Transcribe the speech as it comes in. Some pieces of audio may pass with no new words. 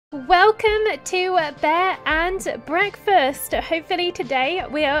Welcome to Bear and Breakfast. Hopefully today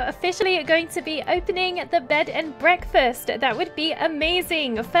we are officially going to be opening the bed and breakfast. That would be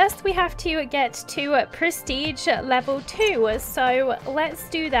amazing. First we have to get to prestige level 2. So let's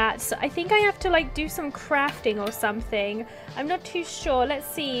do that. I think I have to do some crafting or something. I'm not too sure.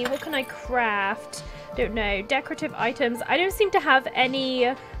 Let's see. What can I craft? Don't know. Decorative items. I don't seem to have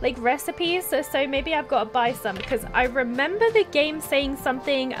any recipes, so maybe I've got to buy some, because I remember the game saying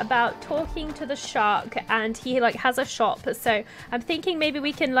something about talking to the shark and he has a shop. So I'm thinking maybe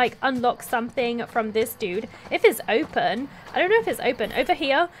we can unlock something from this dude if it's open. I don't know if it's open. Over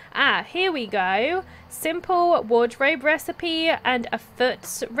here. Ah, here we go. Simple wardrobe recipe and a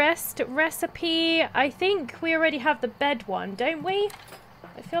footrest recipe. I think we already have the bed one, don't we?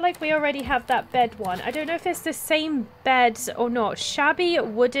 I feel like we already have that bed one. I don't know if it's the same bed or not. Shabby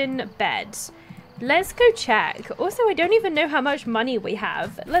wooden bed. Let's go check. Also, I don't even know how much money we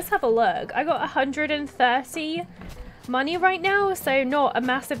have. Let's have a look. I got 130 money right now, so not a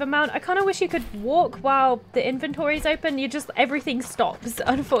massive amount. I kind of wish you could walk while the inventory is open. Everything stops,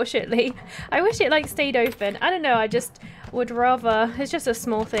 unfortunately. I wish it stayed open. I don't know, I just would rather, it's just a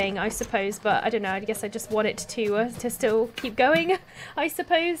small thing, I suppose, but I don't know, I guess I just want it to still keep going, I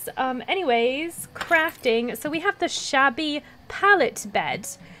suppose. Anyways, crafting. So we have the shabby pallet bed.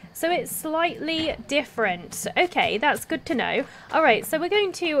 So it's slightly different. Okay, that's good to know. Alright, so we're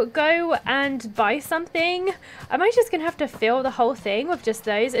going to go and buy something. Am I just going to have to fill the whole thing with just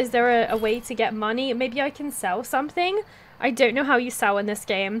those? Is there a way to get money? Maybe I can sell something? I don't know how you sell in this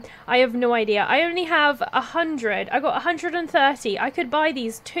game. I have no idea. I only have 100. I got 130. I could buy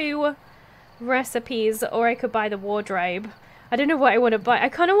these 2 recipes, or I could buy the wardrobe. I don't know what I want to buy. I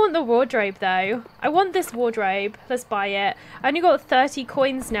kind of want the wardrobe though. I want this wardrobe. Let's buy it. I only got 30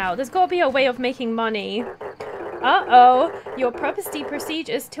 coins now. There's got to be a way of making money. Uh-oh. Your property prestige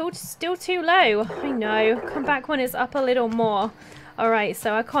is still too low. I know. Come back when it's up a little more. Alright,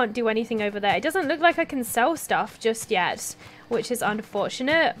 so I can't do anything over there. It doesn't look like I can sell stuff just yet, which is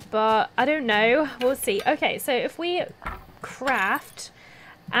unfortunate, but I don't know. We'll see. Okay, so if we craft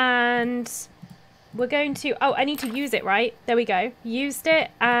and we're going to... Oh, I need to use it, right? There we go. Used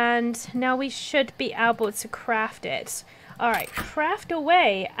it, and now we should be able to craft it. Alright, craft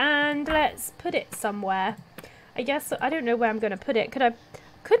away, and let's put it somewhere. I guess, I don't know where I'm going to put it. Could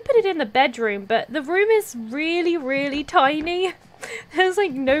put it in the bedroom, but the room is really, really tiny. There's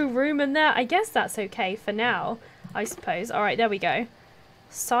no room in there. I guess that's okay for now, I suppose. Alright, there we go.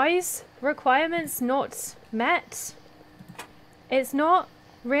 Size requirements not met. It's not?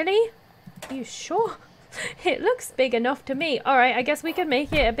 Really? Are you sure? It looks big enough to me. Alright, I guess we could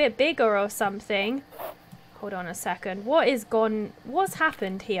make it a bit bigger or something. Hold on a second. What's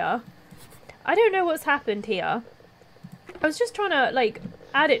happened here? I don't know what's happened here. I was just trying to,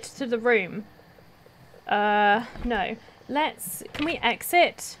 add it to the room. No. Can we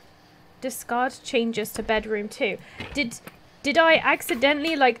exit? Discard changes to bedroom 2. Did I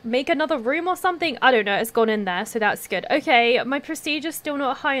accidentally, make another room or something? I don't know. It's gone in there, so that's good. Okay, my prestige is still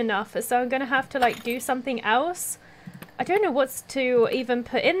not high enough, so I'm gonna have to, do something else. I don't know what's to even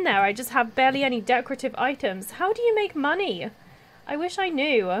put in there. I just have barely any decorative items. How do you make money? I wish I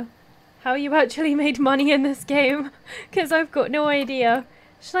knew how you actually made money in this game, because I've got no idea.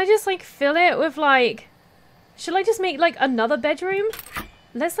 Should I just, fill it with, Should I just make, another bedroom?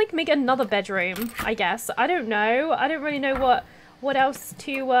 Let's, make another bedroom, I guess. I don't know. I don't really know what else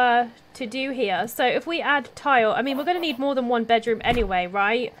to do here. So if we add tile, I mean, we're going to need more than one bedroom anyway,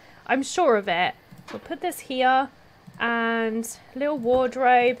 right? I'm sure of it. We'll put this here, and little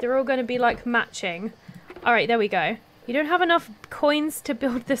wardrobe. They're all going to be, matching. All right, there we go. You don't have enough coins to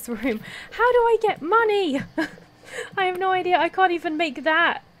build this room. How do I get money? I have no idea. I can't even make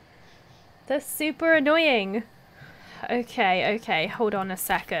that. That's super annoying. Okay, hold on a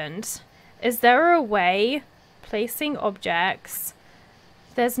second. Is there a way? Placing objects.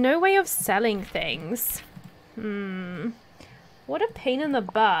 There's no way of selling things. What a pain in the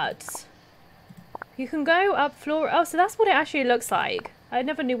butt. You can go up floor. Oh, so that's what it actually looks like. I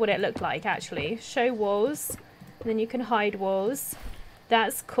never knew what it looked like, actually. Show walls. And then you can hide walls.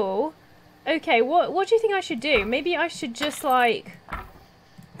 That's cool. Okay, what do you think I should do? Maybe I should just, hang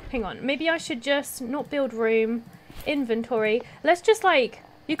on. Maybe I should just not build room. Inventory. Let's just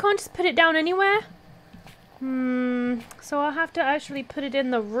you can't just put it down anywhere? So I'll have to actually put it in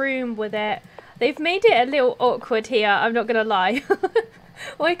the room with it. They've made it a little awkward here, I'm not gonna lie.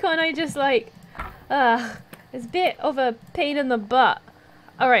 Why can't I just it's a bit of a pain in the butt.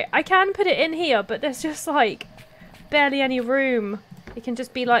 Alright, I can put it in here, but there's just barely any room. It can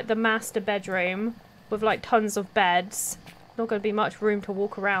just be the master bedroom with tons of beds. not going to be much room to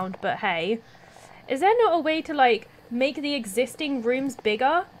walk around, but hey. Is there not a way to, like, make the existing rooms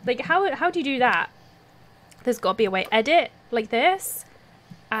bigger? Like, how do you do that? There's got to be a way. Edit, like this.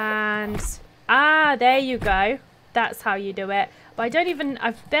 And, there you go. That's how you do it. But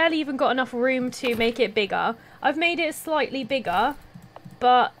I've barely even got enough room to make it bigger. I've made it slightly bigger,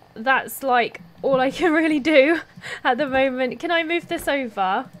 but that's, like, all I can really do at the moment. Can I move this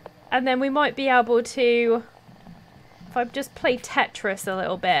over? And then we might be able to, if I just play Tetris a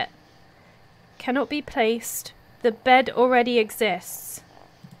little bit. Cannot be placed. The bed already exists.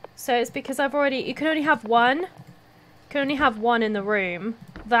 So it's because you can only have one. You can only have one in the room.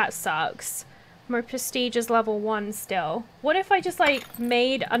 That sucks. My prestige is level 1 still. What if I just, like,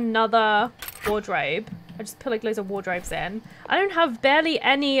 made another wardrobe? I just put, like, loads of wardrobes in. I don't have barely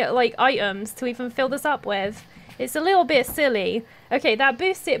any, like, items to even fill this up with. It's a little bit silly. Okay, that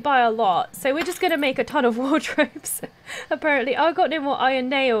boosts it by a lot. So we're just going to make a ton of wardrobes, apparently. Oh, I got no more iron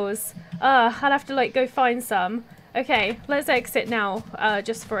nails. I'll have to, like, go find some. Okay, let's exit now,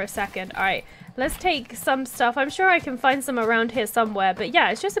 just for a second. Alright, let's take some stuff. I'm sure I can find some around here somewhere. But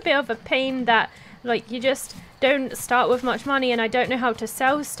yeah, it's just a bit of a pain that, like, you just don't start with much money and I don't know how to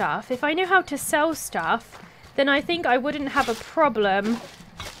sell stuff. If I knew how to sell stuff, then I think I wouldn't have a problem.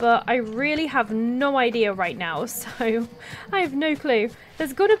 But I really have no idea right now, so I have no clue.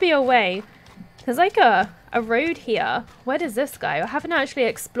 There's got to be a way. There's like a road here. Where does this go? I haven't actually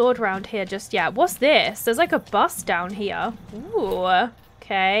explored around here just yet. What's this? There's like a bus down here. Ooh,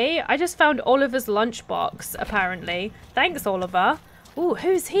 okay. I just found Oliver's lunchbox, apparently. Thanks, Oliver. Ooh,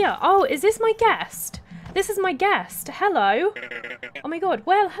 who's here? Oh, is this my guest? This is my guest. Hello. Oh my god.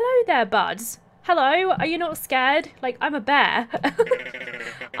 Well, hello there, buds. Hello, are you not scared? Like, I'm a bear.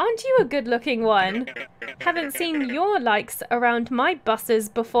 Aren't you a good-looking one? Haven't seen your likes around my buses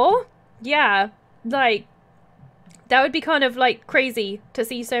before. Yeah, like, that would be kind of, like, crazy to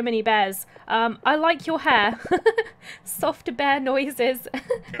see so many bears. I like your hair. Soft bear noises.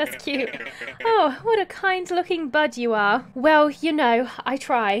 That's cute. Oh, what a kind-looking bud you are. Well, you know, I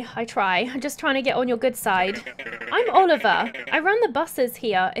try. I'm just trying to get on your good side. I'm Oliver. I run the buses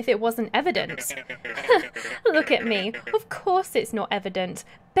here, if it wasn't evident. Look at me. Of course it's not evident.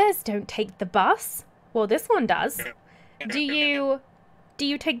 Bears don't take the bus. Well, this one does. Do you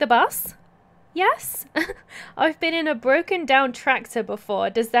take the bus? Yes? I've been in a broken down tractor before.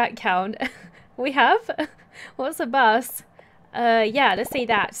 Does that count? We have? What's a bus? Yeah, let's say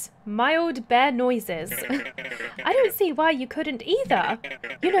that. Mild bear noises. I don't see why you couldn't either.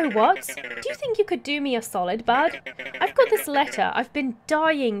 You know what? Do you think you could do me a solid, bud? I've got this letter I've been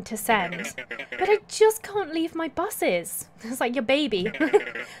dying to send, but I just can't leave my buses. It's like your baby.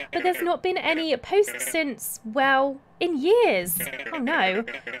 But there's not been any post since, well, in years. Oh no.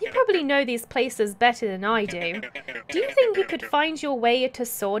 You probably know these places better than I do. Do you think you could find your way to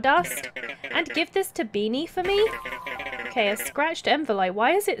Sawdust and give this to Beanie for me? Okay, a scratched envelope.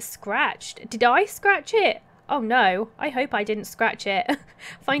 Why is it scratched? Did I scratch it? Oh no, I hope I didn't scratch it.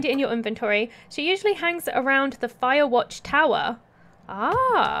 Find it in your inventory. She usually hangs around the Firewatch Tower.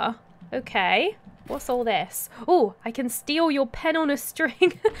 Ah, okay. What's all this? Oh, I can steal your pen on a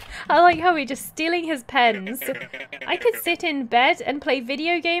string. I like how we're just stealing his pens. I could sit in bed and play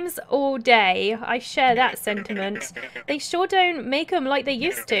video games all day. I share that sentiment. They sure don't make them like they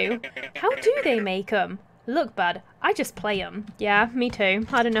used to. How do they make them? Look, bud, I just play them. Yeah, me too.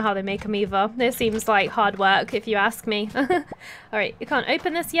 I don't know how they make them either. This seems like hard work, if you ask me. Alright, you can't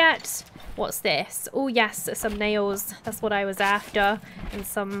open this yet. What's this? Oh, yes, some nails. That's what I was after. And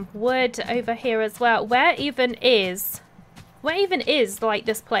some wood over here as well. Where even is, like,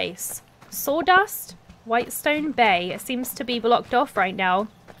 this place? Sawdust? Whitestone Bay. It seems to be blocked off right now.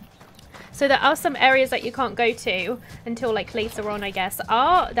 So there are some areas that you can't go to until, like, later on, I guess.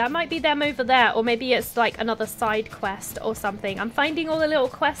 Oh, that might be them over there. Or maybe it's, like, another side quest or something. I'm finding all the little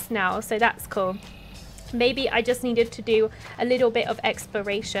quests now, so that's cool. Maybe I just needed to do a little bit of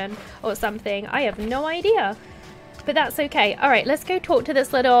exploration or something. I have no idea. But that's okay. Alright, let's go talk to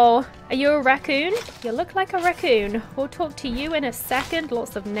this little... Are you a raccoon? You look like a raccoon. We'll talk to you in a second.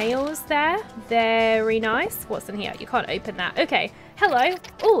 Lots of nails there. Very nice. What's in here? You can't open that. Okay. Hello.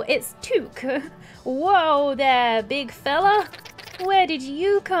 Oh, it's Took. Whoa there, big fella. Where did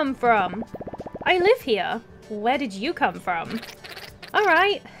you come from? I live here. Where did you come from?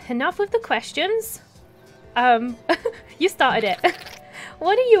 Alright, enough with the questions. You started it.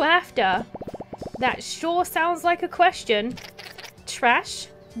 What are you after? That sure sounds like a question. Trash?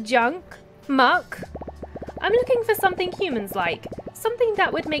 Junk? Muck? I'm looking for something humans like. Something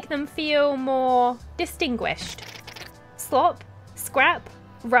that would make them feel more distinguished. Slop? Scrap?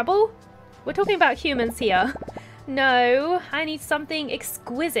 Rubble? We're talking about humans here. No, I need something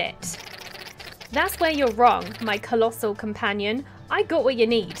exquisite. That's where you're wrong, my colossal companion. I got what you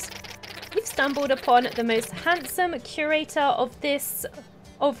need. You've stumbled upon the most handsome curator of this...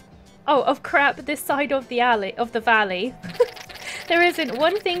 of crap this side of the valley. There isn't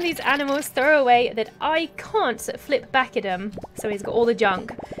one thing these animals throw away that I can't flip back at them. So he's got all the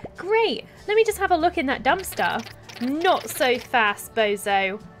junk. Great, let me just have a look in that dumpster. Not so fast,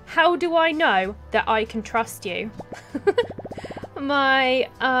 bozo. How do I know that I can trust you? My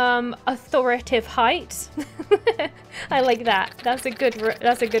authoritative height. I like that. That's a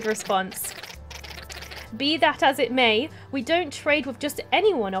good response. Be that as it may, we don't trade with just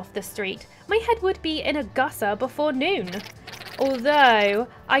anyone off the street. My head would be in a gutter before noon. Although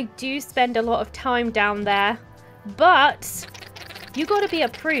I do spend a lot of time down there. But you gotta be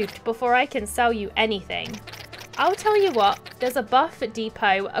approved before I can sell you anything. I'll tell you what, there's a buff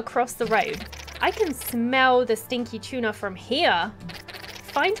depot across the road. I can smell the stinky tuna from here.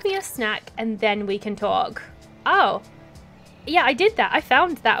 Find me a snack and then we can talk. Oh, yeah, I did that. I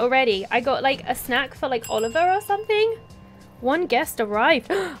found that already. I got like a snack for like Oliver or something. One guest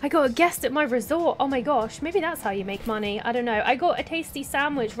arrived. I got a guest at my resort. Oh my gosh, maybe that's how you make money. I don't know. I got a tasty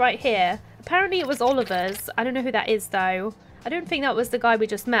sandwich right here. Apparently it was Oliver's. I don't know who that is though. I don't think that was the guy we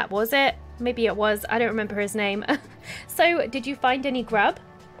just met, was it? Maybe it was. I don't remember his name. So, did you find any grub?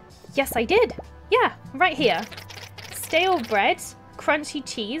 Yes, I did. Yeah, right here. Stale bread, crunchy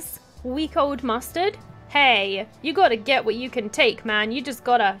cheese, week old mustard. Hey, you gotta get what you can take, man. You just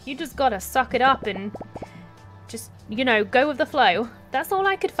gotta suck it up and just, you know, go with the flow. That's all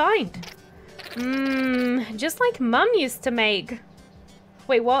I could find. Just like Mum used to make.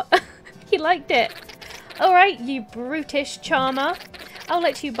 Wait, what? He liked it. All right, you brutish charmer. I'll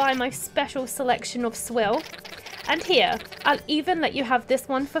let you buy my special selection of swill. And here, I'll even let you have this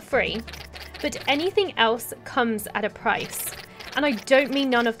one for free. But anything else comes at a price. And I don't mean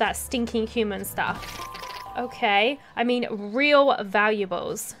none of that stinking human stuff. Okay, I mean real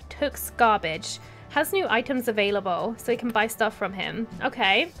valuables. Took's garbage. Has new items available, so we can buy stuff from him.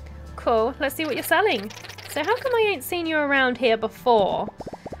 Okay, cool. Let's see what you're selling. So how come I ain't seen you around here before?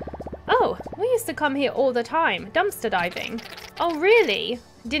 Oh, we used to come here all the time, dumpster diving. Oh, really?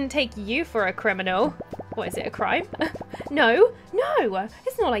 Didn't take you for a criminal. What, is it a crime? No,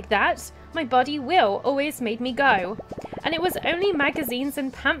 it's not like that. My buddy Will always made me go. And it was only magazines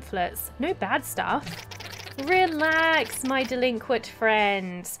and pamphlets, no bad stuff. Relax, my delinquent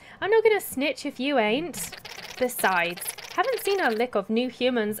friends. I'm not gonna snitch if you ain't. Besides, haven't seen a lick of new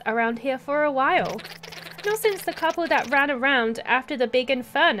humans around here for a while. Not since the couple that ran around after the big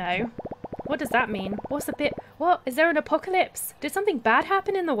inferno. What does that mean? What? Is there an apocalypse? Did something bad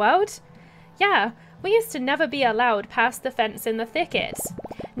happen in the world? Yeah, we used to never be allowed past the fence in the thicket.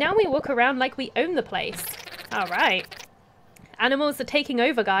 Now we walk around like we own the place. Alright. Animals are taking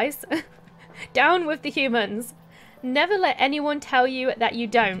over, guys. Down with the humans. Never let anyone tell you that you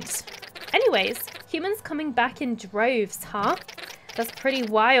don't. Anyways, humans coming back in droves, huh? That's pretty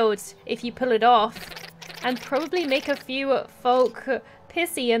wild if you pull it off. And probably make a few folk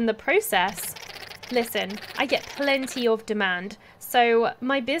pissy in the process. Listen, I get plenty of demand, so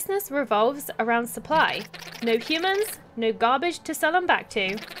my business revolves around supply. No humans, no garbage to sell them back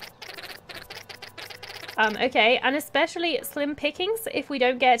to. Okay, and especially slim pickings if we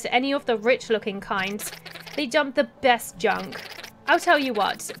don't get any of the rich-looking kind. They dump the best junk. I'll tell you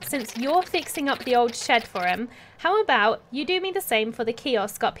what, since you're fixing up the old shed for him, how about you do me the same for the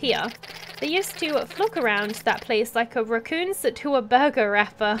kiosk up here? They used to flock around that place like a raccoons to a burger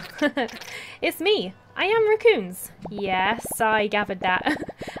wrapper. It's me. I am raccoons. Yes, I gathered that.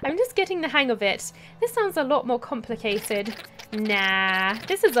 I'm just getting the hang of it. This sounds a lot more complicated. Nah,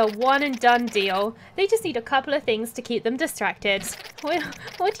 this is a one and done deal. They just need a couple of things to keep them distracted.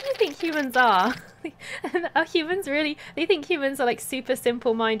 What do you think humans are? Are humans really? They think humans are like super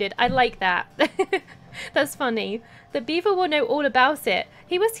simple-minded. I like that. That's funny. The beaver will know all about it.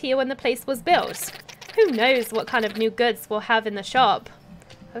 He was here when the place was built. Who knows what kind of new goods we'll have in the shop.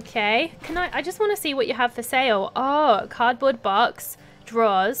 Okay, I just want to see what you have for sale. Oh, cardboard box,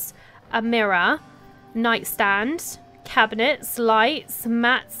 drawers, a mirror, nightstand, cabinets, lights,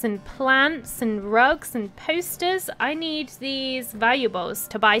 mats and plants and rugs and posters. I need these valuables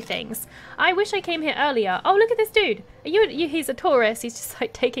to buy things. I wish I came here earlier. Oh, look at this dude. He's a tourist. He's just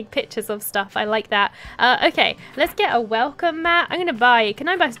like taking pictures of stuff. I like that. Okay, let's get a welcome mat. I'm gonna buy, can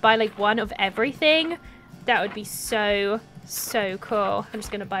I just buy like one of everything? That would be so cool. I'm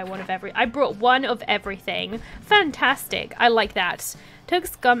just gonna buy one of I brought one of everything. Fantastic. I like that.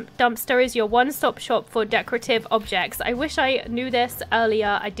 Took's Dumpster is your one-stop shop for decorative objects. I wish I knew this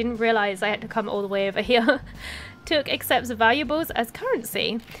earlier. I didn't realize I had to come all the way over here. Took accepts valuables as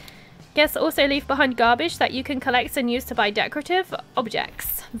currency. Guests also leave behind garbage that you can collect and use to buy decorative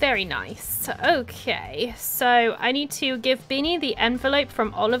objects. Very nice. Okay, so I need to give Beanie the envelope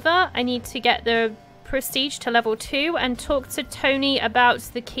from Oliver. I need to get the prestige to level 2 and talk to Tony about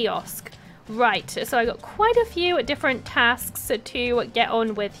the kiosk. Right, so I got quite a few different tasks to get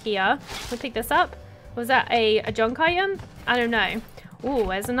on with here. We'll pick this up. Was that a junk item? I don't know. Ooh,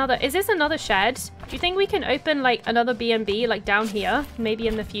 there's another. Is this another shed? Do you think we can open like another B&B like down here? Maybe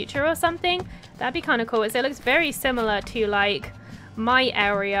in the future or something? That'd be kind of cool. It looks very similar to like my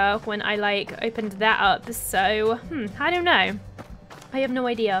area when I like opened that up. So, I don't know. I have no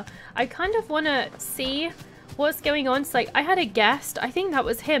idea. I kind of want to see what's going on. So like I had a guest. I think that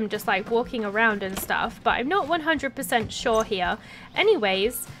was him just like walking around and stuff. But I'm not 100% sure here.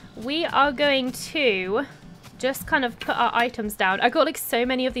 Anyways, we are going to just kind of put our items down. I got like so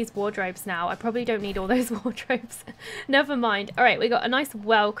many of these wardrobes now. I probably don't need all those wardrobes. Never mind. All right, we got a nice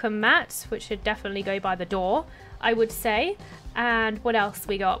welcome mat, which should definitely go by the door, I would say. And what else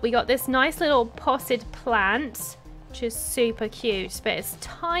we got? We got this nice little potted plant, which is super cute, but it's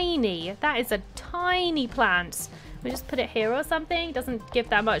tiny. That is a tiny plant. We just put it here or something. Doesn't give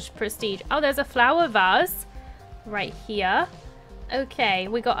that much prestige. Oh, there's a flower vase right here. Okay,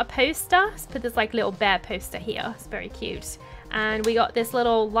 we got a poster. Let's put this like little bear poster here. It's very cute. And we got this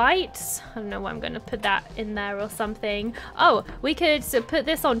little light. I don't know why I'm going to put that in there or something. Oh, we could put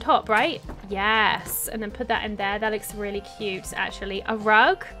this on top, right? Yes. And then put that in there. That looks really cute, actually. A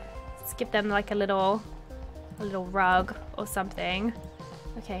rug. Let's give them like a little rug or something.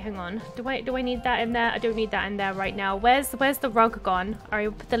 Okay, hang on. Do I need that in there? I don't need that in there right now. Where's the rug gone? Alright,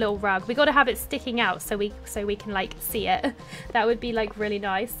 we'll put the little rug. We got to have it sticking out so we can like see it. That would be like really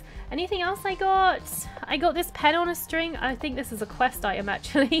nice. Anything else I got? I got this pen on a string. I think this is a quest item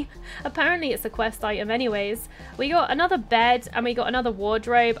actually. Apparently it's a quest item anyways. We got another bed and we got another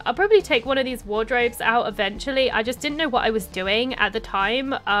wardrobe. I'll probably take one of these wardrobes out eventually. I just didn't know what I was doing at the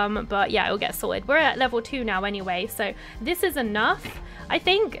time. But yeah, it'll get sorted. We're at level 2 now anyway, so this is enough, I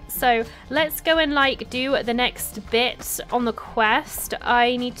think. So let's go and like do the next bit on the quest.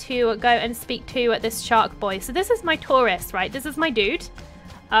 I need to go and speak to this shark boy. So this is my tourist, right? This is my dude.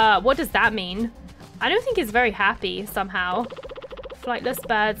 What does that mean? I don't think he's very happy somehow. Flightless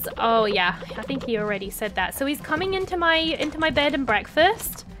birds. Oh yeah, I think he already said that. So he's coming into my bed and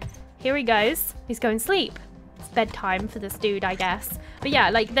breakfast. Here he goes. He's going to sleep. It's bedtime for this dude, I guess. But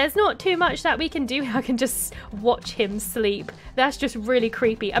yeah, like there's not too much that we can do. I can just watch him sleep. That's just really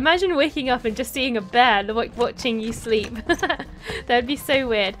creepy. Imagine waking up and just seeing a bear like watching you sleep. That'd be so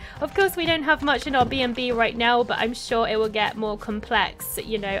weird. Of course, we don't have much in our B&B right now, but I'm sure it will get more complex,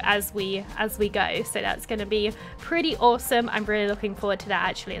 you know, as we go. So that's going to be pretty awesome. I'm really looking forward to that,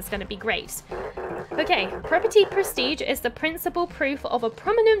 actually. It's going to be great. Okay, property prestige is the principal proof of a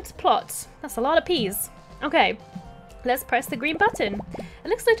prominent plot. That's a lot of P's. Okay. Let's press the green button. It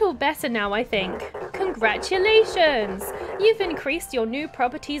looks a little better now, I think. Congratulations! You've increased your new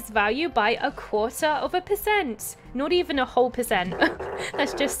property's value by 0.25%. Not even a whole percent.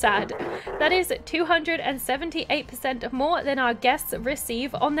 That's just sad. That is 278% more than our guests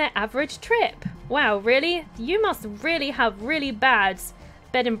receive on their average trip. Wow, really? You must really have really bad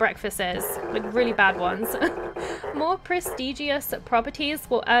bed and breakfasts, like really bad ones. More prestigious properties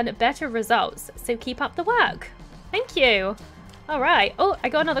will earn better results, so keep up the work. Thank you. All right. Oh, I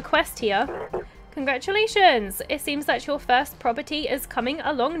got another quest here. Congratulations. It seems that your first property is coming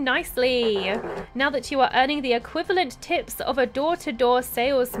along nicely. Now that you are earning the equivalent tips of a door-to-door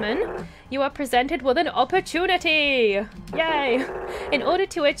salesman, you are presented with an opportunity. Yay. In order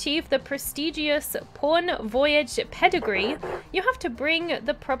to achieve the prestigious Porn Voyage pedigree, you have to bring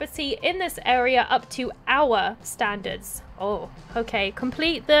the property in this area up to our standards. Oh, okay.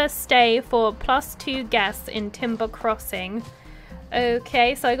 Complete the stay for +2 guests in Timber Crossing.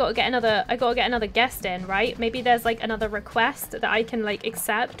 Okay, so I gotta get another guest in, right? Maybe there's like another request that I can like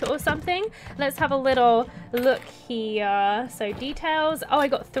accept or something. Let's have a little look here. So details. Oh, I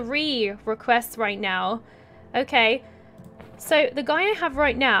got 3 requests right now. Okay. So the guy I have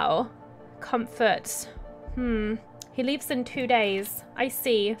right now, comfort. He leaves in 2 days. I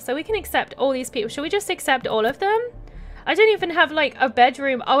see. So we can accept all these people. Should we just accept all of them? I don't even have like a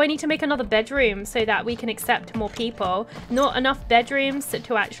bedroom. Oh, I need to make another bedroom so that we can accept more people. Not enough bedrooms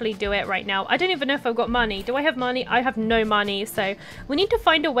to actually do it right now. I don't even know if I've got money. Do I have money? I have no money. So we need to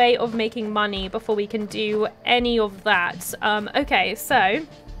find a way of making money before we can do any of that. Okay, so I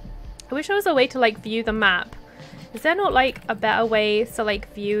wish there was a way to like view the map. Is there not like a better way to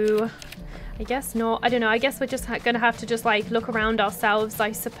like view? I guess not. I don't know. I guess we're just gonna have to just like look around ourselves,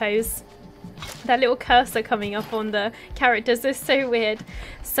 I suppose. that little cursor coming up on the characters is so weird.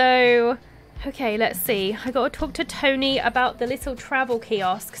 So, okay, let's see. I got to talk to Tony about the little travel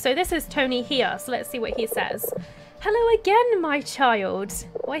kiosk. So this is Tony here, so let's see what he says. Hello again, my child.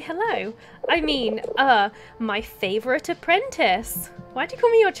 Why, hello. I mean, my favorite apprentice. Why'd you call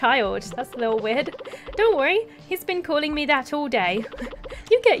me your child? That's a little weird. Don't worry, he's been calling me that all day.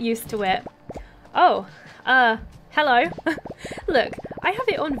 You get used to it. Oh, hello. Look, I have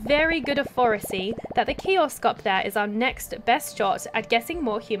it on very good authority that the kiosk up there is our next best shot at getting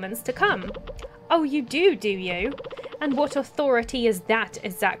more humans to come. Oh, you do you? And what authority is that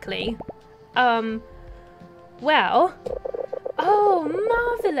exactly? Well,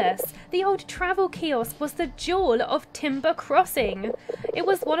 oh, marvellous! The old travel kiosk was the jewel of Timber Crossing. It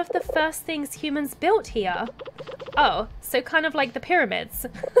was one of the first things humans built here. Oh, so kind of like the pyramids.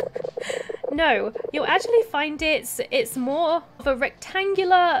 No, you'll actually find it's more of a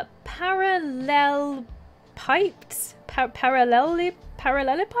rectangular parallelepiped?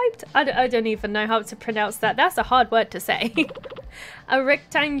 Parallelepiped? I don't even know how to pronounce that. That's a hard word to say. A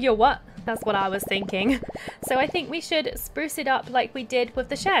rectangular what? That's what I was thinking. So I think we should spruce it up like we did with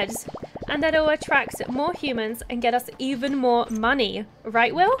the sheds. And that'll attract more humans and get us even more money.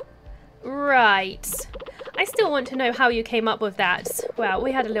 Right, Will? Right. I still want to know how you came up with that. Well,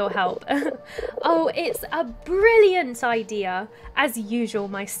 we had a little help. Oh, it's a brilliant idea. As usual,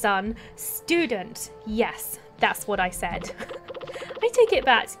 my son. Student. Yes, that's what I said. I take it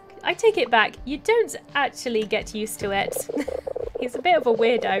back. I take it back. You don't actually get used to it. He's a bit of a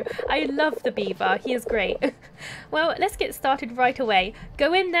weirdo. I love the beaver. He is great. Well, let's get started right away.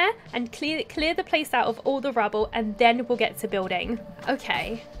 Go in there and clear the place out of all the rubble, and then we'll get to building.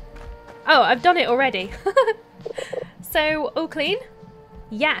 Okay. Oh, I've done it already. So, all clean?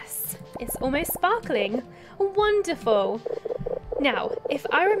 Yes. It's almost sparkling. Wonderful. Now, if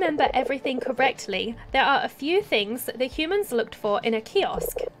I remember everything correctly, there are a few things the humans looked for in a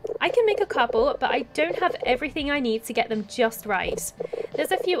kiosk. I can make a couple, but I don't have everything I need to get them just right.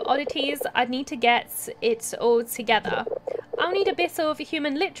 There's a few oddities. I'd need to get it all together. I'll need a bit of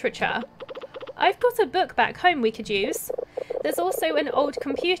human literature. I've got a book back home we could use. There's also an old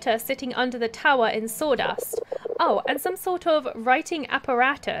computer sitting under the tower in sawdust. Oh, and some sort of writing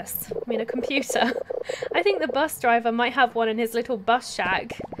apparatus. I mean, a computer. I think the bus driver might have one in his little bus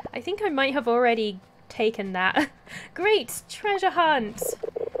shack. I think I might have already taken that. Great, treasure hunt.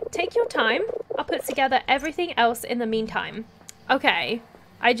 Take your time. I'll put together everything else in the meantime. Okay,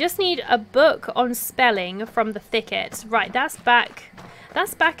 I just need a book on spelling from the thicket. Right, that's back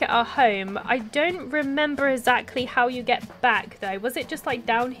at our home. I don't remember exactly how you get back though. Was it just like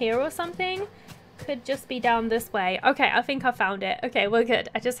down here or something? Could just be down this way. Okay, I think I found it. Okay, we're good.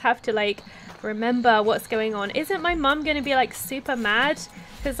 I just have to like remember what's going on. Isn't my mum gonna be like super mad?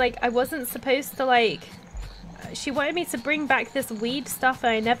 Because like I wasn't supposed to like... She wanted me to bring back this weed stuff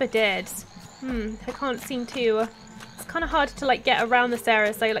and I never did. I can't seem to... It's kind of hard to like get around this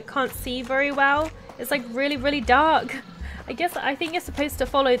area, so I like can't see very well. It's like really, really dark. I think you're supposed to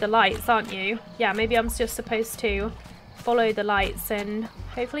follow the lights, aren't you? Yeah, maybe I'm just supposed to follow the lights and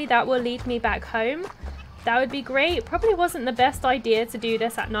hopefully that will lead me back home. That would be great. Probably wasn't the best idea to do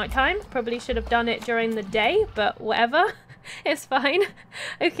this at nighttime. Probably should have done it during the day, but whatever. It's fine.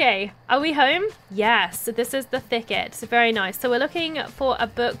 Okay, are we home? Yes, this is the thicket. Very nice. So we're looking for a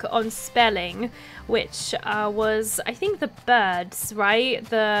book on spelling, which was, I think, the birds, right?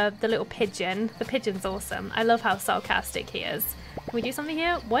 The little pigeon. The pigeon's awesome. I love how sarcastic he is. Can we do something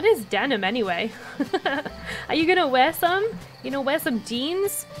here? What is denim anyway? Are you gonna wear some? You know, wear some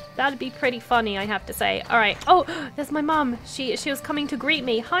jeans? That'd be pretty funny, I have to say. All right. Oh, there's my mum. She was coming to greet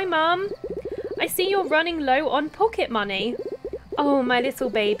me. Hi, Mum. I see you're running low on pocket money. Oh, my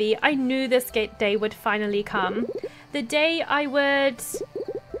little baby. I knew this day would finally come. The day I would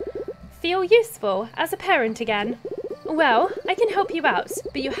feel useful as a parent again. Well, I can help you out,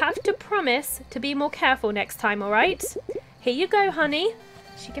 but you have to promise to be more careful next time, all right? Here you go, honey.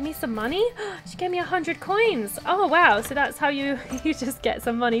 She gave me some money? She gave me 100 coins. Oh, wow. So that's how you just get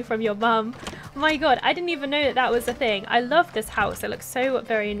some money from your mum. Oh my god, I didn't even know that was a thing. I love this house. It looks so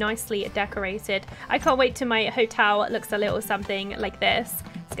very nicely decorated. I can't wait till my hotel looks a little something like this.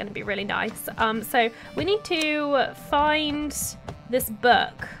 It's going to be really nice. So we need to find this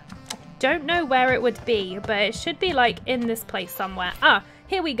book. Don't know where it would be, but it should be like in this place somewhere. Ah,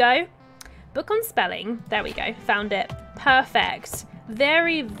 here we go. Book on spelling. There we go. Found it. Perfect.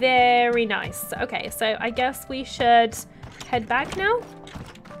 Very, very nice. Okay, so I guess we should head back now.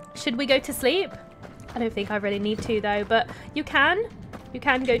 Should we go to sleep? I don't think I really need to though, but you can. You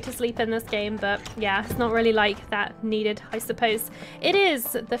can go to sleep in this game, but yeah, it's not really like that needed, I suppose. It is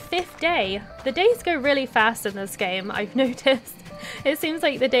the 5th day. The days go really fast in this game, I've noticed. It seems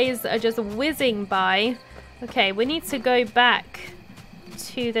like the days are just whizzing by. Okay, we need to go back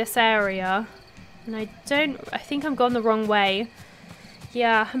to this area. And I think I've gone the wrong way.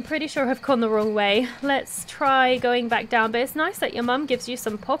 Yeah, I'm pretty sure I've gone the wrong way. Let's try going back down. But it's nice that your mum gives you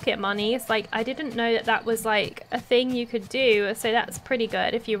some pocket money. It's like, I didn't know that that was like a thing you could do. So that's pretty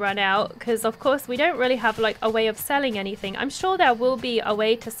good if you run out. Because of course we don't really have like a way of selling anything. I'm sure there will be a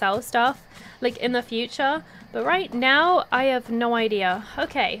way to sell stuff like in the future. But right now I have no idea.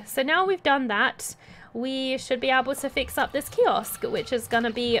 Okay, so now we've done that. We should be able to fix up this kiosk, which is going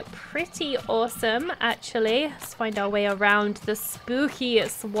to be pretty awesome, actually. Let's find our way around the spooky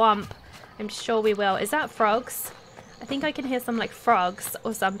swamp. I'm sure we will. Is that frogs? I think I can hear some, like, frogs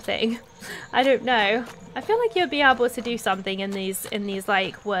or something. I don't know. I feel like you'll be able to do something in these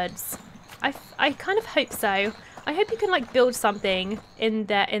like, woods. I kind of hope so. I hope you can like build something in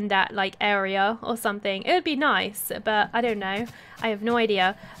that like area or something. It would be nice, but I don't know. I have no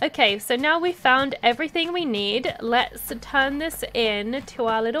idea. Okay, so now we found everything we need. Let's turn this in to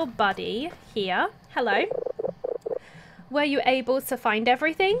our little buddy here. Hello. Were you able to find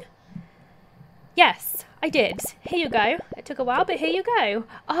everything? Yes, I did. Here you go. It took a while, but here you go.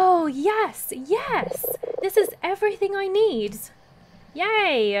 Oh, yes, yes. This is everything I need.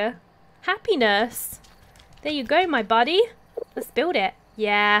 Yay. Happiness. There you go, my buddy. Let's build it.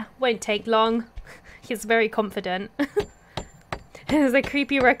 Yeah, won't take long. He's very confident. There's a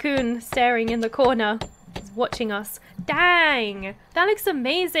creepy raccoon staring in the corner. He's watching us. Dang! That looks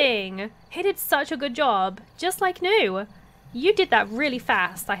amazing. He did such a good job. Just like new. You did that really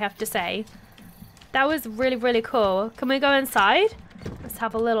fast, I have to say. That was really, really cool. Can we go inside? Let's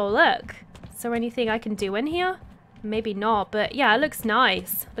have a little look. Is there anything I can do in here? Maybe not, but yeah, it looks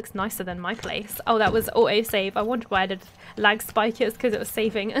nice. Looks nicer than my place. Oh, that was auto-save. I wondered why I did lag spike is because it was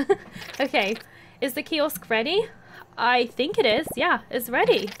saving. Okay, is the kiosk ready? I think it is. Yeah, it's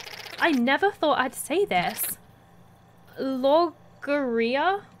ready. I never thought I'd say this.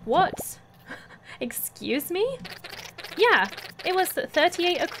 Logaria? What? Excuse me? Yeah, it was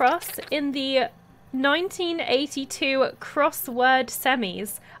 38 across in the 1982 crossword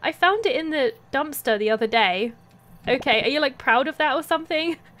semis. I found it in the dumpster the other day. Okay, are you like proud of that or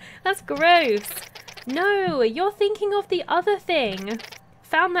something? That's gross. No, you're thinking of the other thing.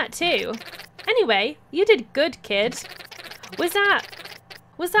 Found that too. Anyway, you did good, kid. Was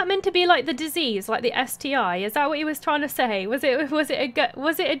that meant to be like the disease, like the STI? Is that what he was trying to say? Was it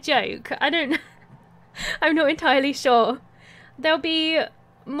a joke? I don't know. I'm not entirely sure. There'll be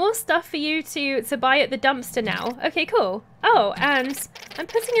more stuff for you to buy at the dumpster now. Okay, cool. Oh, and I'm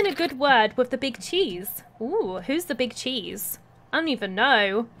putting in a good word with the big cheese. Ooh, who's the big cheese? I don't even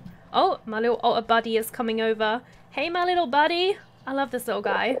know. Oh, my little otter buddy is coming over. Hey, my little buddy. I love this little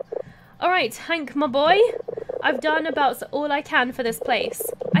guy. All right, Hank, my boy. I've done about all I can for this place.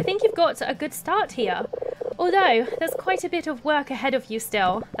 I think you've got a good start here. Although, there's quite a bit of work ahead of you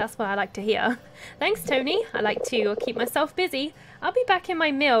still. That's what I like to hear. Thanks, Tony. I like to keep myself busy. I'll be back in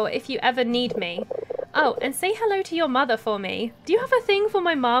my mill if you ever need me. Oh, and say hello to your mother for me. Do you have a thing for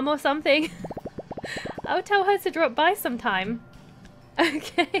my mom or something? I'll tell her to drop by sometime.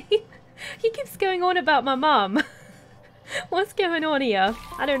 Okay. He keeps going on about my mom. What's going on here?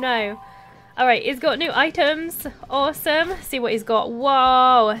 I don't know. Alright, he's got new items. Awesome. See what he's got.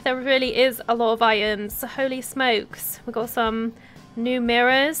 Whoa, there really is a lot of items. Holy smokes. We've got some new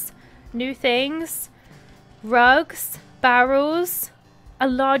mirrors, new things, rugs, barrels, a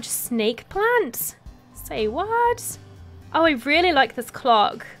large snake plant. Say what? Oh, I really like this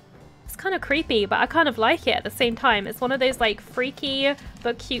clock. It's kind of creepy, but I kind of like it at the same time. It's one of those like freaky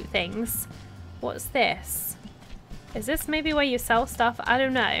but cute things. What's this? Is this maybe where you sell stuff? I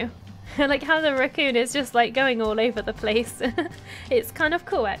don't know. I like how the raccoon is just like going all over the place. It's kind of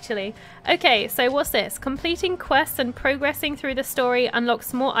cool actually. Okay, so what's this? Completing quests and progressing through the story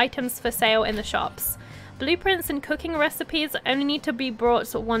unlocks more items for sale in the shops. Blueprints and cooking recipes only need to be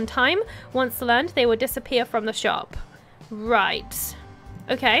brought one time. Once learned, they will disappear from the shop. Right.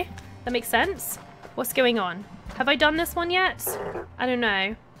 Okay, that makes sense. What's going on? Have I done this one yet? I don't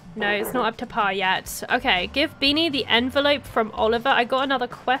know. No, it's not up to par yet. Okay, give Beanie the envelope from Oliver. I got another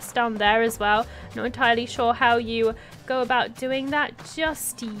quest down there as well. Not entirely sure how you go about doing that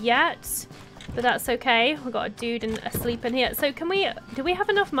just yet, but that's okay. We've got a dude asleep in here. So do we have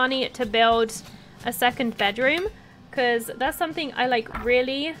enough money to build a second bedroom? Because that's something I like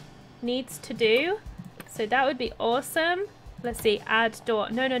really needs to do. So that would be awesome. Let's see, add door.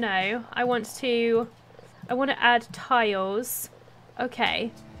 No. I want to add tiles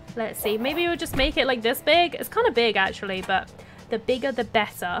Okay, let's see. Maybe we'll just make it like this big. It's kind of big actually, but the bigger the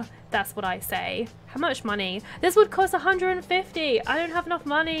better. That's what I say. How much money? This would cost 150. I don't have enough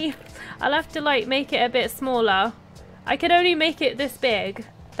money. I'll have to like make it a bit smaller. I can only make it this big.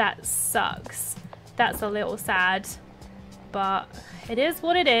 That sucks. That's a little sad. But it is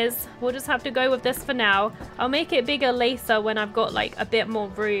what it is. We'll just have to go with this for now. I'll make it bigger later when I've got like a bit more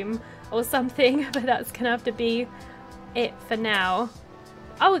room or something. But that's gonna have to be it for now.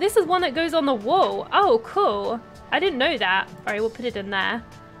 Oh, this is one that goes on the wall. Oh, cool. I didn't know that. Alright, we'll put it in there.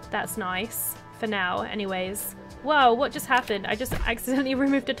 That's nice. For now, anyways. Whoa, what just happened? I just accidentally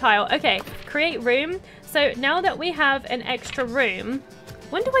removed a tile. Okay, create room. So now that we have an extra room,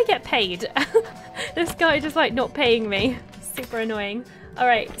 when do I get paid? This guy just like not paying me. Super annoying.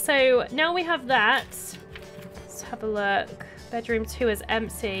 Alright, so now we have that. Let's have a look. Bedroom 2 is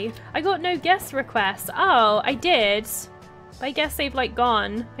empty. I got no guest requests. Oh, I did. But I guess they've like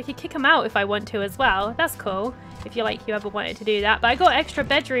gone. I could kick them out if I want to as well. That's cool. If you ever wanted to do that. But I got extra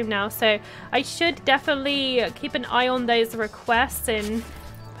bedroom now, so I should definitely keep an eye on those requests and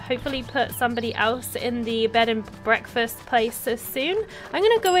hopefully put somebody else in the bed and breakfast place soon. I'm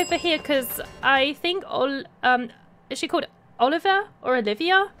gonna go over here because I think is she called Oliver or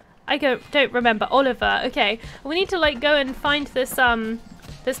Olivia? I don't remember. Oliver. Okay, we need to like go and find this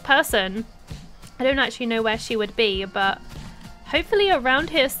this person. I don't actually know where she would be, but hopefully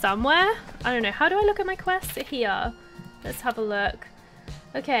around here somewhere. I don't know. How do I look at my quest? Here. Let's have a look.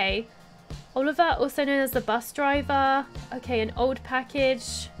 Okay. Oliver, also known as the bus driver. Okay, an old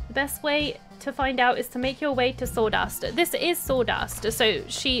package. The best way to find out is to make your way to Sawdust. This is Sawdust, so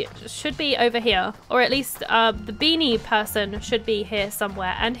she should be over here. Or at least the beanie person should be here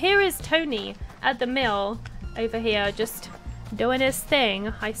somewhere. And here is Tony at the mill over here, just doing his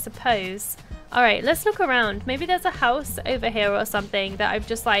thing, I suppose. Alright, let's look around. Maybe there's a house over here or something that I've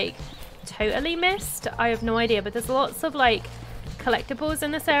just like totally missed. I have no idea, but there's lots of like collectibles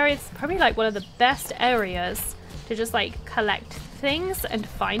in this area. It's probably like one of the best areas to just like collect things and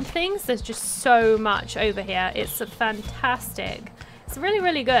find things. There's just so much over here. It's fantastic. It's really,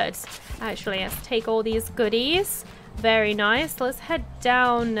 really good. Actually, let's take all these goodies. Very nice. Let's head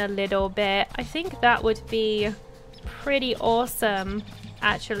down a little bit. I think that would be pretty awesome.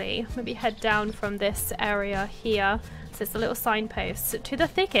 Actually, maybe head down from this area here. So it's a little signpost to the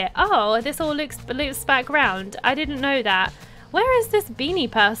thicket. Oh, this all loops back round. I didn't know that. Where is this beanie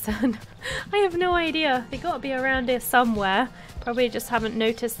person? I have no idea. They got to be around here somewhere. Probably just haven't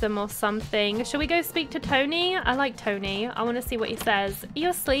noticed them or something. Shall we go speak to Tony? I like Tony. I want to see what he says.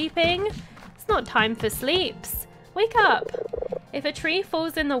 You're sleeping? It's not time for sleeps. Wake up. If a tree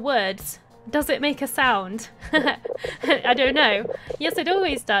falls in the woods, does it make a sound? I don't know. Yes, it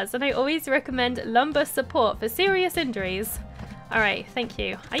always does, and I always recommend lumbar support for serious injuries. Alright, thank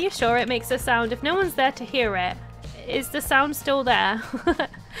you. Are you sure it makes a sound? If no one's there to hear it, is the sound still there?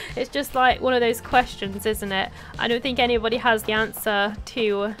 It's just like one of those questions, isn't it? I don't think anybody has the answer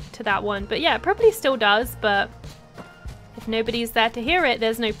to that one. But yeah, it probably still does, but if nobody's there to hear it,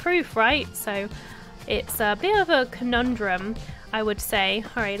 there's no proof, right? So it's a bit of a conundrum, I would say.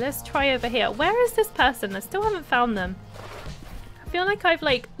 Alright, let's try over here. Where is this person? I still haven't found them. I feel like I've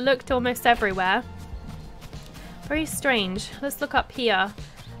like looked almost everywhere. Very strange. Let's look up here.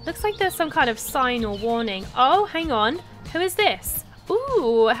 Looks like there's some kind of sign or warning. Oh, hang on. Who is this?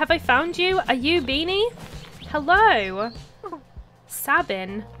 Ooh, have I found you? Are you Beanie? Hello.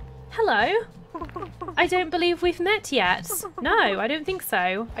 Sabin. Hello. I don't believe we've met yet. No, I don't think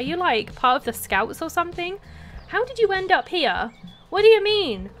so. Are you like part of the scouts or something? How did you end up here? What do you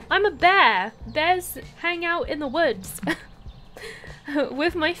mean? I'm a bear. Bears hang out in the woods.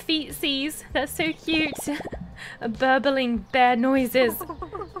 With my feetsies. That's so cute. Burbling bear noises.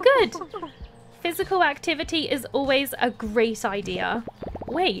 Good. Physical activity is always a great idea.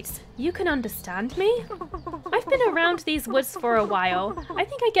 Wait, you can understand me? I've been around these woods for a while. I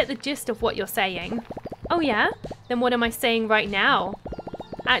think I get the gist of what you're saying. Oh yeah? Then what am I saying right now?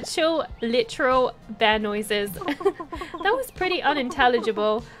 Actual, literal bear noises. That was pretty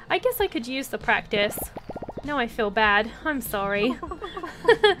unintelligible. I guess I could use the practice. Now I feel bad. I'm sorry.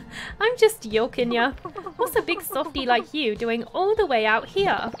 I'm just yoking ya. What's a big softie like you doing all the way out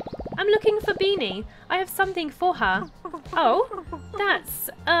here? I'm looking for Beanie. I have something for her. Oh, that's,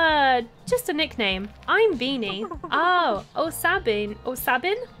 just a nickname. I'm Beanie. Oh, Sabine. Or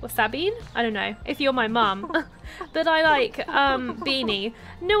Sabine? Or Sabine? I don't know. If you're my mum. But I like, Beanie.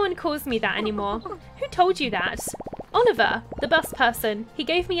 No one calls me that anymore. Who told you that? Oliver, the bus person. He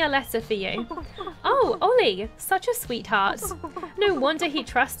gave me a letter for you. Oh, Ollie, such a sweetheart. No wonder he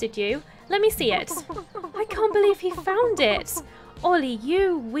trusted you. Let me see it. I can't believe he found it. Ollie,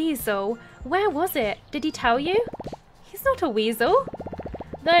 you weasel. Where was it? Did he tell you? He's not a weasel.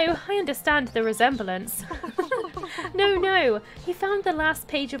 Though I understand the resemblance. No, he found the last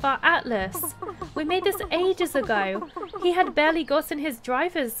page of our atlas. We made this ages ago. He had barely gotten his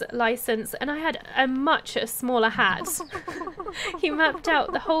driver's license and I had a much smaller hat. He mapped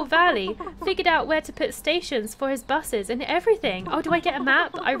out the whole valley, figured out where to put stations for his buses and everything. Oh, do I get a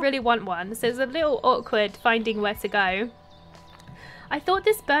map? I really want one, so it's a little awkward finding where to go. I thought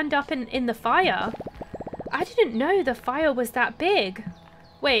this burned up in the fire. I didn't know the fire was that big.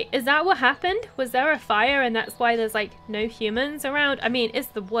 Wait, is that what happened? Was there a fire and that's why there's like no humans around? I mean, it's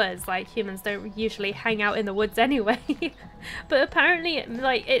the woods, like humans don't usually hang out in the woods anyway. But apparently,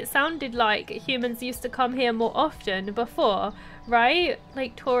 like, it sounded like humans used to come here more often before, right?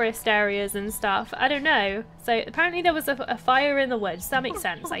 Like tourist areas and stuff. I don't know. So apparently there was a fire in the woods. That makes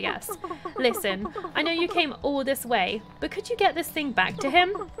sense, I guess. Listen, I know you came all this way, but could you get this thing back to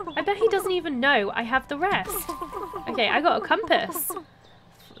him? I bet he doesn't even know I have the rest. Okay, I got a compass.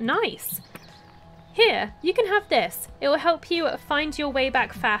 Nice. Here, you can have this. It will help you find your way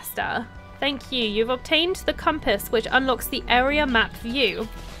back faster. Thank you. You've obtained the compass, which unlocks the area map view.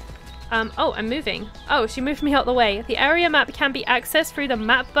 Oh, I'm moving. Oh, she moved me out the way. The area map can be accessed through the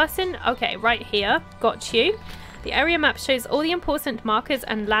map button. Okay, right here. Got you. The area map shows all the important markers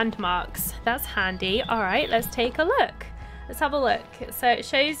and landmarks. That's handy. All right, let's take a look. Let's have a look. So it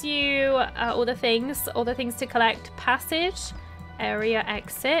shows you all the things to collect. Passage. Area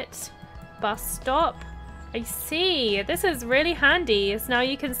exit, bus stop. I see. This is really handy. So now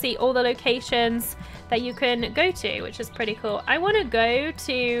you can see all the locations that you can go to, which is pretty cool. I want to go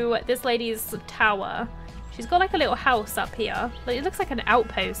to this lady's tower. She's got like a little house up here. Like, it looks like an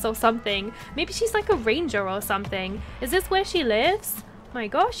outpost or something. Maybe she's like a ranger or something. Is this where she lives? My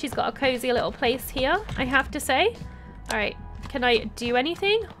gosh, she's got a cozy little place here, I have to say. All right. Can I do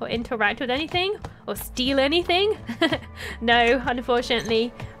anything or interact with anything or steal anything? No,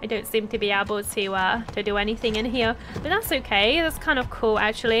 unfortunately, I don't seem to be able to do anything in here, but that's okay. That's kind of cool,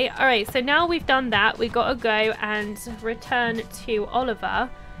 actually. All right, so now we've done that, we got to go and return to Oliver,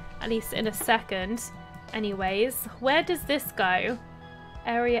 at least in a second. Anyways, where does this go?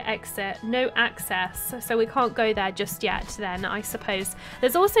 Area exit, no access, so we can't go there just yet then, I suppose.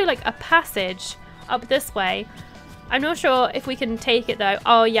 There's also like a passage up this way. I'm not sure if we can take it though.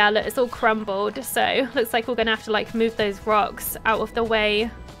 Oh yeah, look, it's all crumbled. So looks like we're gonna have to like move those rocks out of the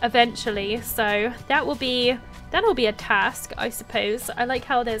way eventually. So that'll be a task, I suppose. I like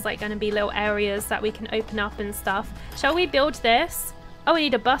how there's like gonna be little areas that we can open up and stuff. Shall we build this? Oh, we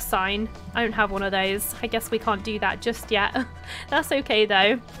need a bus sign. I don't have one of those. I guess we can't do that just yet. That's okay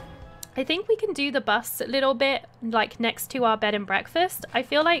though. I think we can do the bus a little bit like next to our bed and breakfast. I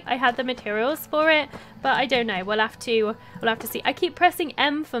feel like I had the materials for it, but I don't know. We'll have to see. I keep pressing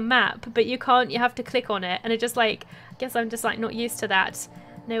M for map, but you can't. You have to click on it, and it just like, I guess I'm just like not used to that.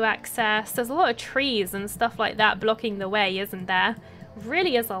 No access. There's a lot of trees and stuff like that blocking the way, isn't there?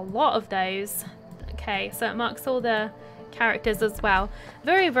 Really is a lot of those. Okay, so it marks all the characters as well.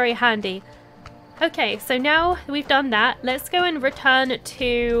 Very, very handy. Okay, so now we've done that, let's go and return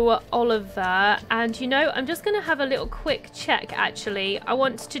to Oliver. And you know, I'm just going to have a little quick check actually. I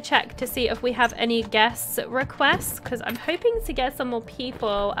want to check to see if we have any guest requests, because I'm hoping to get some more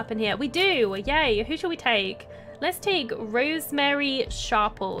people up in here. We do! Yay! Who shall we take? Let's take Rosemary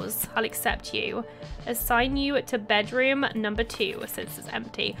Sharples. I'll accept you. Assign you to bedroom number 2 since it's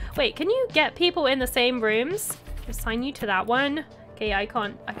empty. Wait, can you get people in the same rooms? Assign you to that one. Okay, I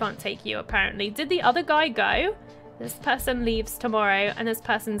can't take you apparently. Did the other guy go? This person leaves tomorrow and this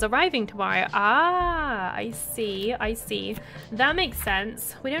person's arriving tomorrow. Ah, I see. That makes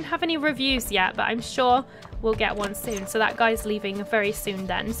sense. We don't have any reviews yet, but I'm sure we'll get one soon. So that guy's leaving very soon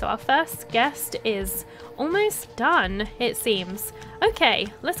then. So our first guest is almost done, it seems. Okay,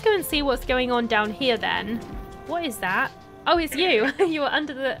 let's go and see what's going on down here then. What is that? Oh, it's you. You were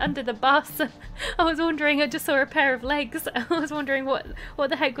under the bus. I was wondering, I just saw a pair of legs. I was wondering what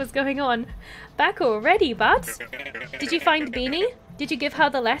the heck was going on. Back already, bud? Did you find Beanie? Did you give her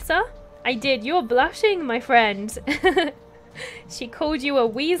the letter? I did. You're blushing, my friend. She called you a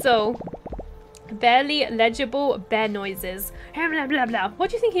weasel. Barely legible bear noises. Blah, blah, blah. What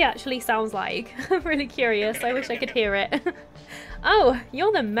do you think he actually sounds like? I'm really curious. I wish I could hear it. Oh,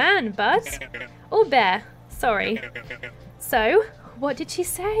 you're the man, bud. Oh, bear. Sorry. So, what did she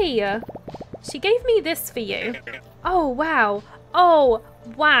say? She gave me this for you. Oh, wow. Oh,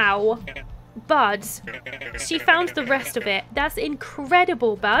 wow. Bud. She found the rest of it. That's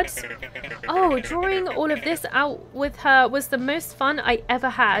incredible, bud. Oh, drawing all of this out with her was the most fun I ever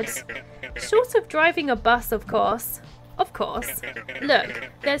had. Short of driving a bus, of course. Of course.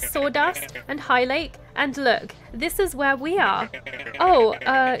 Look, there's Sawdust and High Lake, and look, this is where we are. Oh,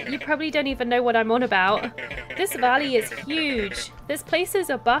 you probably don't even know what I'm on about. This valley is huge. This place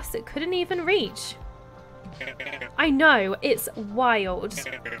is a bus it couldn't even reach. I know, it's wild.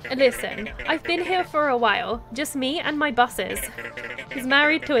 Listen, I've been here for a while, just me and my buses. He's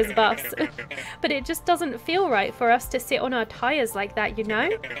married to his bus, but it just doesn't feel right for us to sit on our tires like that, you know?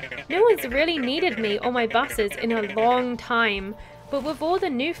 No one's really needed me or my buses in a long time, but with all the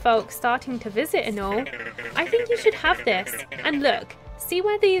new folks starting to visit and all, I think you should have this. And look, see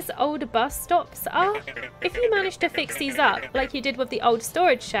where these old bus stops are? If you manage to fix these up, like you did with the old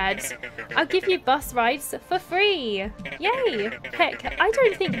storage sheds, I'll give you bus rides for free. Yay! Heck, I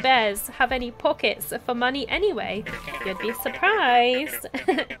don't think bears have any pockets for money anyway. You'd be surprised.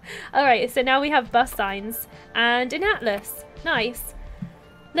 Alright, so now we have bus signs and an atlas. Nice.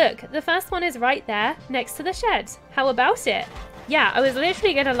 Look, the first one is right there, next to the shed. How about it? Yeah, I was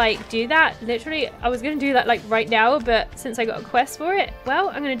literally gonna like do that. Literally, I was gonna do that like right now, but since I got a quest for it, well,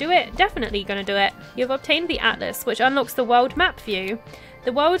 I'm gonna do it. Definitely gonna do it. You've obtained the atlas, which unlocks the world map view.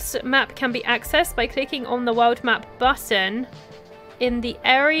 The world map can be accessed by clicking on the world map button in the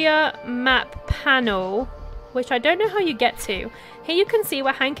area map panel, which I don't know how you get to. Here you can see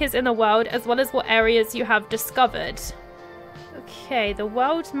where Hank is in the world, as well as what areas you have discovered. Okay, the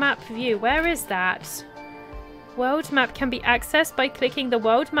world map view, where is that? World map can be accessed by clicking the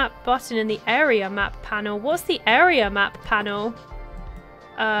world map button in the area map panel. What's the area map panel?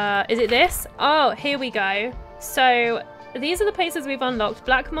 Is it this? Oh, here we go. So these are the places we've unlocked: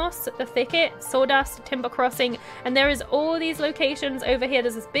 Black Moss, the Thicket, Sawdust, Timber Crossing, and there is all these locations over here.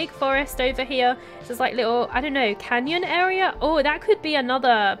 There's this big forest over here. There's like little, I don't know, canyon area. Oh, that could be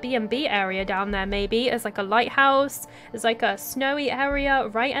another B&B area down there maybe. There's like a lighthouse. There's like a snowy area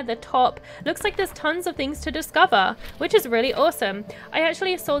right at the top. Looks like there's tons of things to discover, which is really awesome. I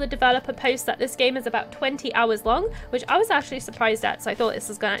actually saw the developer post that this game is about 20 hours long, which I was actually surprised at, so I thought this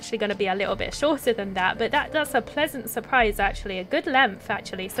was actually going to be a little bit shorter than that, but that's a pleasant surprise actually, a good length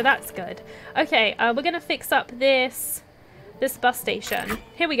actually, so that's good. Okay, we're going to fix up this bus station.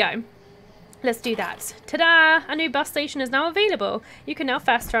 Here we go. Let's do that. Ta-da! A new bus station is now available. You can now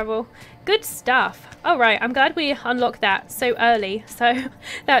fast travel. Good stuff. All right, I'm glad we unlocked that so early. So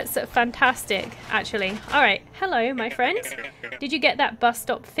that's fantastic, actually. All right, hello, my friend. Did you get that bus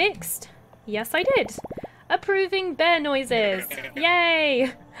stop fixed? Yes, I did. Approving bear noises.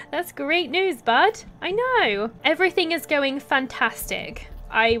 Yay! That's great news, bud. I know. Everything is going fantastic,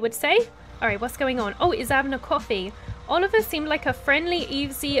 I would say. All right, what's going on? Oh, he's having a coffee. Oliver seemed like a friendly,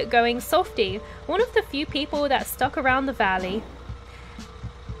 easy-going softie, one of the few people that stuck around the valley.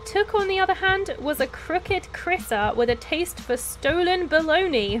 Took, on the other hand, was a crooked critter with a taste for stolen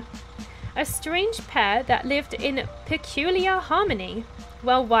baloney. A strange pair that lived in peculiar harmony.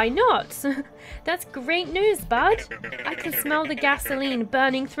 Well, why not? That's great news, bud. I can smell the gasoline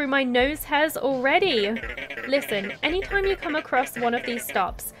burning through my nose hairs already. Listen, anytime you come across one of these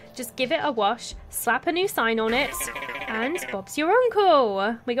stops, just give it a wash, slap a new sign on it, and Bob's your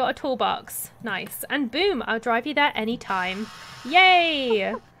uncle. We got a toolbox. Nice. And boom, I'll drive you there anytime.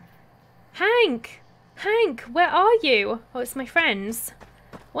 Yay! Hank! Hank, where are you? Oh, it's my friends.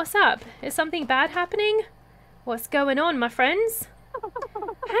 What's up? Is something bad happening? What's going on, my friends?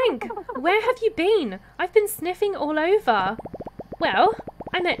 Hank, where have you been? I've been sniffing all over. Well,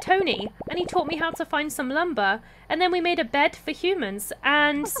 I met Tony, and he taught me how to find some lumber, and then we made a bed for humans,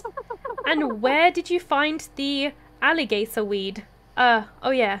 and where did you find the alligator weed?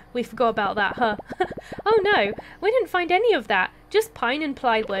 Oh yeah, we forgot about that, huh? Oh no, we didn't find any of that, just pine and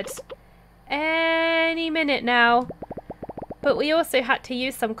plywood. Any minute now. But we also had to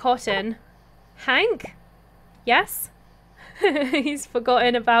use some cotton. Hank? Yes? He's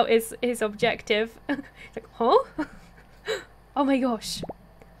forgotten about his objective. He's like, huh? Oh my gosh.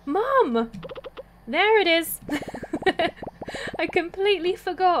 Mom! There it is. I completely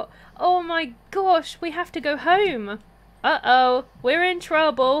forgot. Oh my gosh, we have to go home. Uh-oh, we're in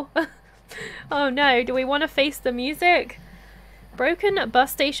trouble. Oh no, do we want to face the music? Broken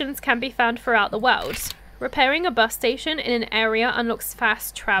bus stations can be found throughout the world. Repairing a bus station in an area unlocks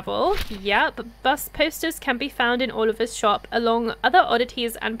fast travel. Yep, bus posters can be found in Oliver's shop, along other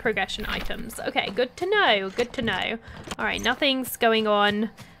oddities and progression items. Okay, good to know, good to know. Alright, nothing's going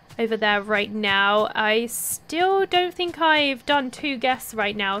on over there right now. I still don't think I've done 2 guests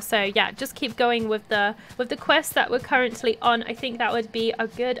right now, so yeah, just keep going with the quest that we're currently on. I think that would be a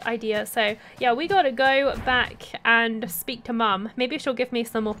good idea. So yeah, we gotta go back and speak to Mum. Maybe she'll give me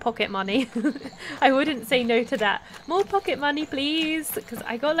some more pocket money. I wouldn't say no to that. More pocket money, please, because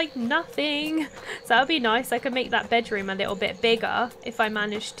I got like nothing. So that would be nice. I could make that bedroom a little bit bigger if I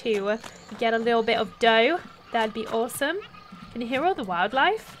manage to get a little bit of dough. That'd be awesome. Can you hear all the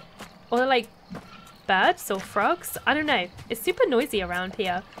wildlife? Or like birds or frogs? I don't know. It's super noisy around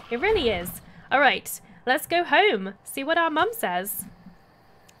here. It really is. All right, let's go home. See what our mum says.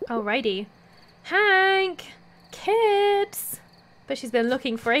 Alrighty. Hank! Kids! But she's been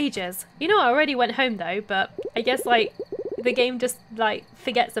looking for ages. You know, I already went home though, but I guess like the game just like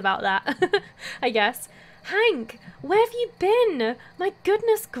forgets about that. I guess. Hank, where have you been? My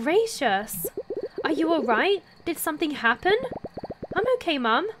goodness gracious. Are you alright? Did something happen? I'm okay,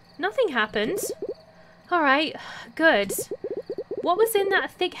 Mum. Nothing happened. Alright, good. What was in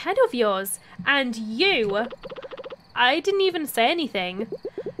that thick head of yours? And you? I didn't even say anything.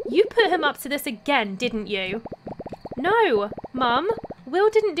 You put him up to this again, didn't you? No, Mum. Will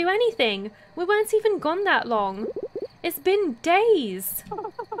didn't do anything. We weren't even gone that long. It's been days.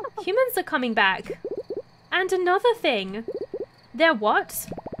 Humans are coming back. And another thing. They're what?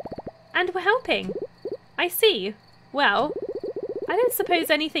 And we're helping. I see. Well, I don't suppose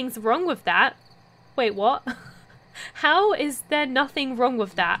anything's wrong with that. Wait, what? How is there nothing wrong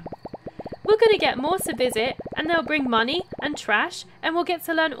with that? We're gonna get more to visit, and they'll bring money and trash, and we'll get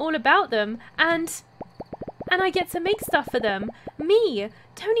to learn all about them, and I get to make stuff for them. Me!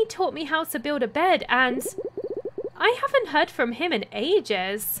 Tony taught me how to build a bed, and I haven't heard from him in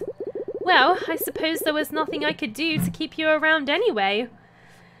ages. Well, I suppose there was nothing I could do to keep you around anyway.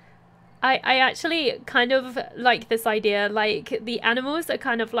 I actually kind of like this idea, like the animals are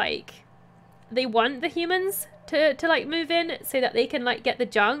kind of like, they want the humans to like move in so that they can like get the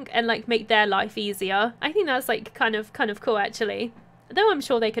junk and like make their life easier. I think that's like kind of cool actually. Though I'm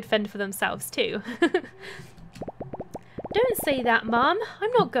sure they could fend for themselves too. Don't say that, Mum.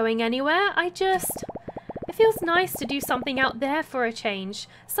 I'm not going anywhere. It feels nice to do something out there for a change.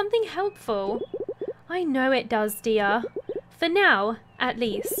 Something helpful. I know it does, dear. For now, at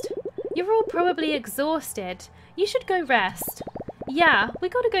least. You're all probably exhausted. You should go rest. Yeah, we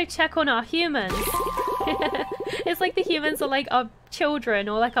gotta go check on our humans. It's like the humans are like our children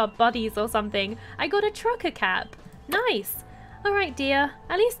or like our buddies or something. I got a trucker cap. Nice. Alright, dear.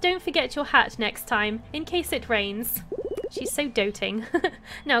 At least don't forget your hat next time, in case it rains. She's so doting.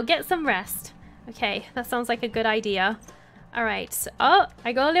 Now get some rest. Okay, that sounds like a good idea. Alright. Oh,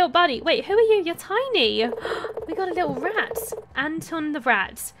 I got a little buddy. Wait, who are you? You're tiny. We got a little rat. Anton the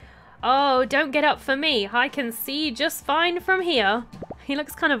rat. Oh, don't get up for me. I can see just fine from here. He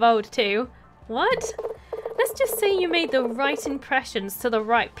looks kind of old too. What? Let's just say you made the right impressions to the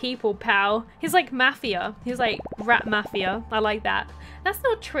right people, pal. He's like mafia. He's like rat mafia. I like that. That's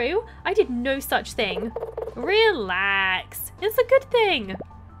not true. I did no such thing. Relax. It's a good thing.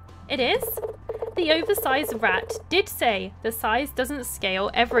 It is? The oversized rat did say the size doesn't scale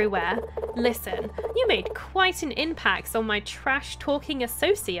everywhere. Listen, you made quite an impact on my trash-talking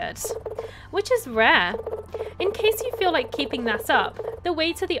associate, which is rare. In case you feel like keeping that up, the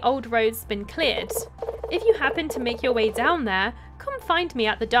way to the old road's been cleared. If you happen to make your way down there, come find me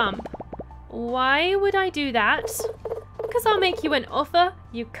at the dump. Why would I do that? Because I'll make you an offer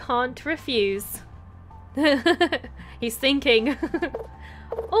you can't refuse. He's thinking.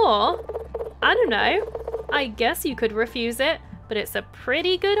 Or, I don't know, I guess you could refuse it, but it's a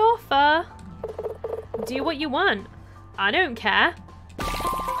pretty good offer. Do what you want. I don't care.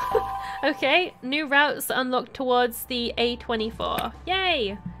 Okay, new routes unlocked towards the A24.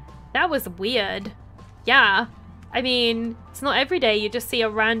 Yay! That was weird. Yeah, I mean, it's not every day you just see a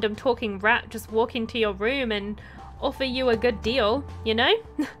random talking rat just walk into your room and offer you a good deal, you know?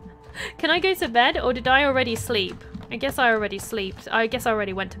 Can I go to bed or did I already sleep? I guess I already slept. I guess I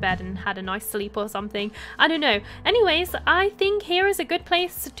already went to bed and had a nice sleep or something. I don't know. Anyways, I think here is a good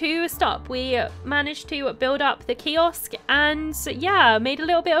place to stop. We managed to build up the kiosk and yeah, made a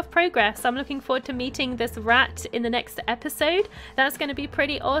little bit of progress. I'm looking forward to meeting this rat in the next episode. That's going to be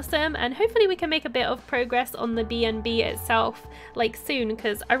pretty awesome and hopefully we can make a bit of progress on the B&B itself like soon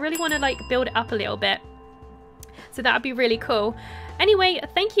because I really want to like build it up a little bit. So that would be really cool. Anyway,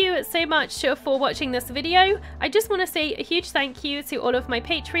 thank you so much for watching this video. I just want to say a huge thank you to all of my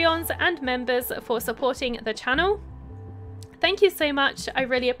Patreons and members for supporting the channel. Thank you so much. I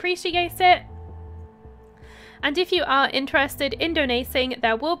really appreciate it. And if you are interested in donating,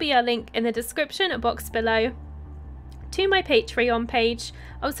 there will be a link in the description box below. to my Patreon page.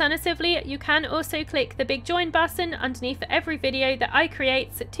 Alternatively, you can also click the big join button underneath every video that I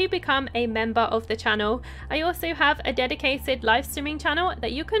create to become a member of the channel. I also have a dedicated live streaming channel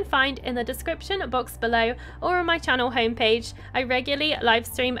that you can find in the description box below or on my channel homepage. I regularly live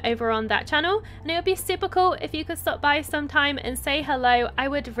stream over on that channel, and it would be super cool if you could stop by sometime and say hello. I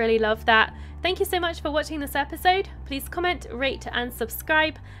would really love that. Thank you so much for watching this episode. Please comment, rate and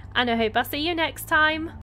subscribe, and I hope I'll see you next time.